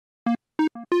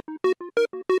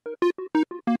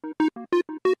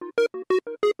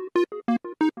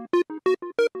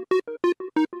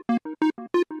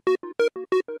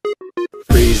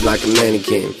like a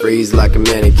mannequin, freeze like a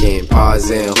mannequin, pause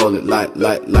and hold it like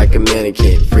a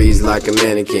mannequin, freeze like a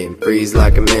mannequin, freeze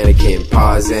like a mannequin,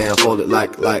 pause and hold it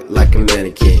like a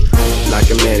mannequin, like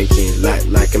a mannequin,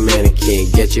 like a mannequin.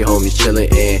 Get your homies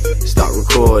chillin' and start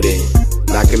recording.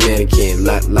 Like a mannequin,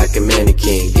 like a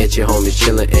mannequin. Get your homies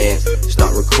chillin' and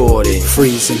start recording.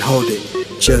 Freeze and hold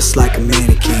it, just like a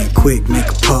mannequin. Quick, make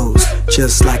a pose,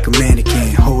 just like a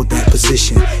mannequin. Hold that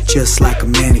position, just like a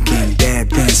mannequin. Dab,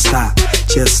 then stop,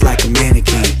 just like a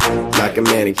mannequin. Like a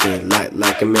mannequin,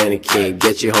 like a mannequin.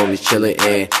 Get your homies chillin'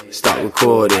 and start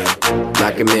recording.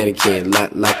 Like a mannequin,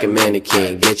 like a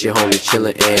mannequin. Get your homies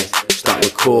chillin' and start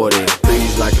recording.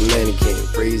 Freeze like a mannequin,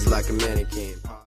 freeze like a mannequin.